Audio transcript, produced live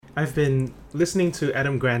I've been listening to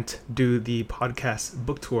Adam Grant do the podcast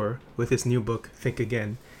book tour with his new book, Think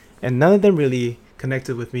Again, and none of them really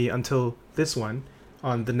connected with me until this one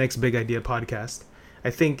on the Next Big Idea podcast. I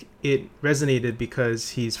think it resonated because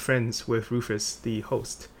he's friends with Rufus, the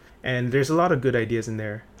host. And there's a lot of good ideas in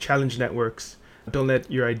there. Challenge networks. Don't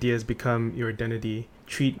let your ideas become your identity.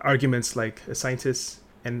 Treat arguments like a scientist.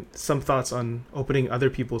 And some thoughts on opening other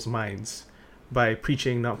people's minds by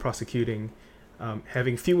preaching, not prosecuting,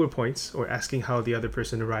 having fewer points or asking how the other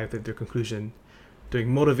person arrived at their conclusion, doing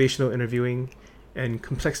motivational interviewing, and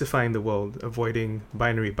complexifying the world, avoiding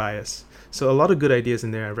binary bias. So a lot of good ideas in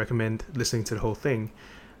there. I recommend listening to the whole thing.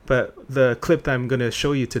 But the clip that I'm going to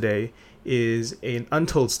show you today is an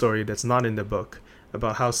untold story that's not in the book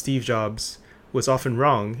about how Steve Jobs was often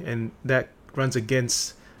wrong, and that runs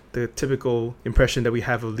against the typical impression that we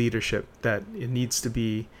have of leadership, that it needs to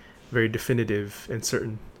be very definitive and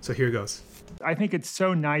certain. So here goes. I think it's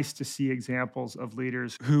so nice to see examples of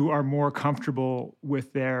leaders who are more comfortable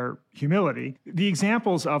with their humility. The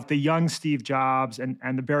examples of the young Steve Jobs and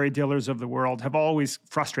the Barry Dillers of the world have always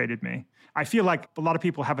frustrated me. I feel like a lot of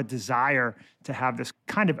people have a desire to have this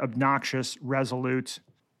kind of obnoxious, resolute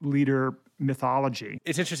leader mythology.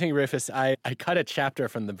 It's interesting, Rufus. I cut a chapter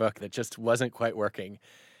from the book that just wasn't quite working.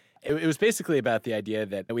 It was basically about the idea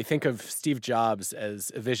that we think of Steve Jobs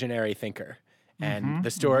as a visionary thinker. And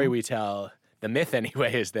the story we tell, the myth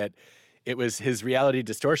anyway, is that it was his reality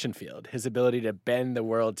distortion field, his ability to bend the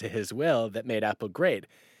world to his will that made Apple great.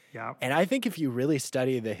 Yeah. And I think if you really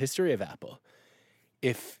study the history of Apple,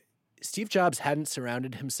 if Steve Jobs hadn't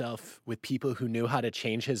surrounded himself with people who knew how to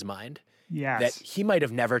change his mind, that he might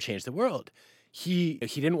have never changed the world. He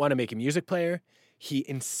didn't want to make a music player. He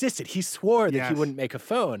insisted, he swore that he wouldn't make a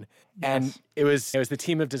phone. And it was the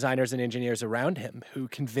team of designers and engineers around him who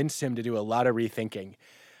convinced him to do a lot of rethinking.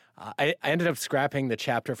 I ended up scrapping the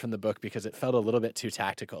chapter from the book because it felt a little bit too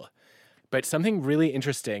tactical. But something really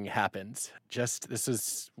interesting happened. This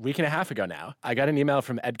was a week and a half ago now. I got an email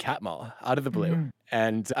from Ed Catmull out of the blue.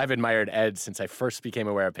 And I've admired Ed since I first became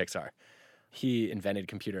aware of Pixar. He invented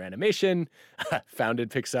computer animation,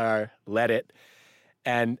 founded Pixar, led it.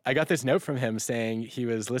 And I got this note from him saying he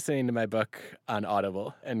was listening to my book on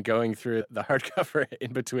Audible and going through the hardcover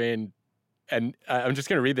in between. And I'm just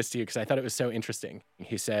going to read this to you because I thought it was so interesting.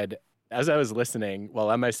 He said, as I was listening, while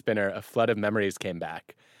on my spinner, a flood of memories came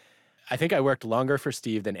back. I think I worked longer for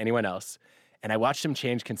Steve than anyone else, and I watched him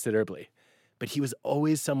change considerably. But he was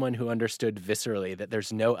always someone who understood viscerally that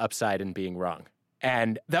there's no upside in being wrong.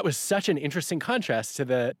 And that was such an interesting contrast to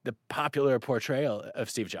the popular portrayal of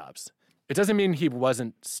Steve Jobs. It doesn't mean he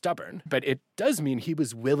wasn't stubborn, but it does mean he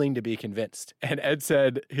was willing to be convinced. And Ed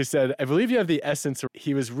said, I believe you have the essence.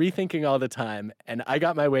 He was rethinking all the time, and I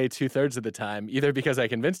got my way 2/3 of the time, either because I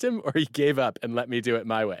convinced him or he gave up and let me do it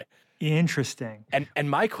my way. Interesting. And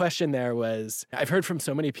my question there was, I've heard from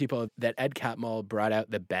so many people that Ed Catmull brought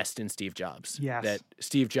out the best in Steve Jobs. Yes. That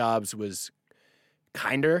Steve Jobs was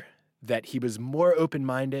kinder, that he was more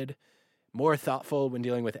open-minded, more thoughtful when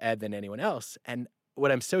dealing with Ed than anyone else. And what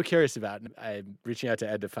I'm so curious about, and I'm reaching out to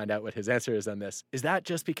Ed to find out what his answer is on this, is that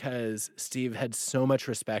just because Steve had so much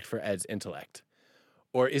respect for Ed's intellect?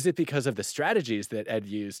 Or is it because of the strategies that Ed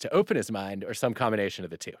used to open his mind, or some combination of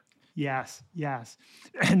the two? Yes.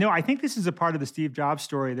 No, I think this is a part of the Steve Jobs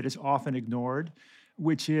story that is often ignored,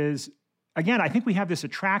 which is, again, I think we have this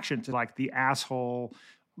attraction to like the asshole,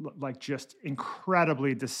 like just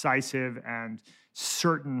incredibly decisive and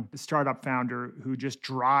certain startup founder who just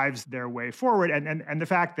drives their way forward. And the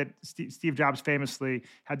fact that Steve Jobs famously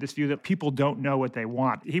had this view that people don't know what they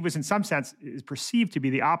want. He was in some sense is perceived to be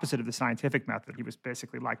the opposite of the scientific method. He was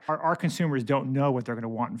basically like, our consumers don't know what they're going to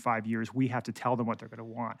want in 5 years. We have to tell them what they're going to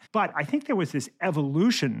want. But I think there was this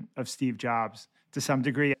evolution of Steve Jobs to some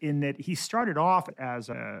degree in that he started off as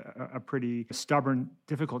a pretty stubborn,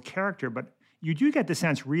 difficult character, but you do get the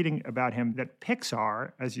sense reading about him that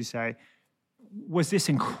Pixar, as you say, was this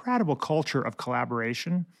incredible culture of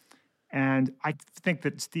collaboration. And I think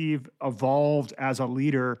that Steve evolved as a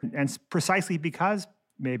leader, and precisely because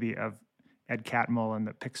maybe of Ed Catmull and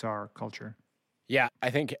the Pixar culture. Yeah,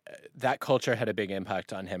 I think that culture had a big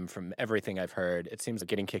impact on him from everything I've heard. It seems like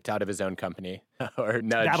getting kicked out of his own company or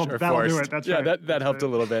nudged or that'll forced. Do it. That's yeah, right. that helped a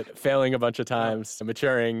little bit. Failing a bunch of times,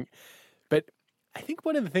 maturing. But I think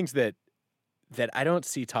one of the things that I don't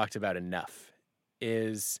see talked about enough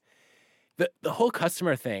is the whole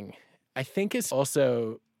customer thing, I think, is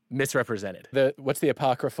also misrepresented. What's the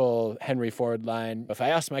apocryphal Henry Ford line? If I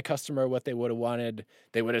asked my customer what they would have wanted,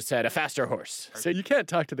 they would have said a faster horse. So you can't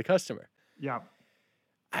talk to the customer. Yeah.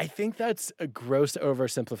 I think that's a gross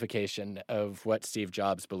oversimplification of what Steve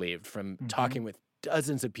Jobs believed from talking with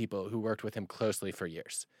dozens of people who worked with him closely for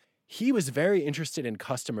years. He was very interested in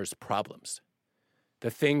customers' problems, the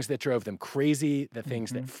things that drove them crazy, the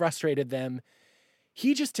things that frustrated them.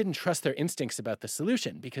 He just didn't trust their instincts about the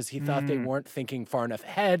solution because he thought they weren't thinking far enough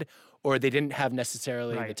ahead, or they didn't have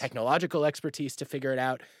necessarily the technological expertise to figure it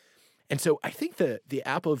out. And so I think the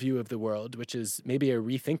Apple view of the world, which is maybe a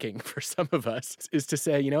rethinking for some of us, is to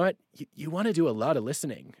say, you know what, you want to do a lot of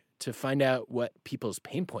listening to find out what people's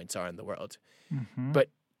pain points are in the world. But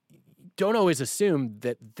don't always assume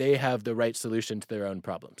that they have the right solution to their own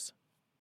problems.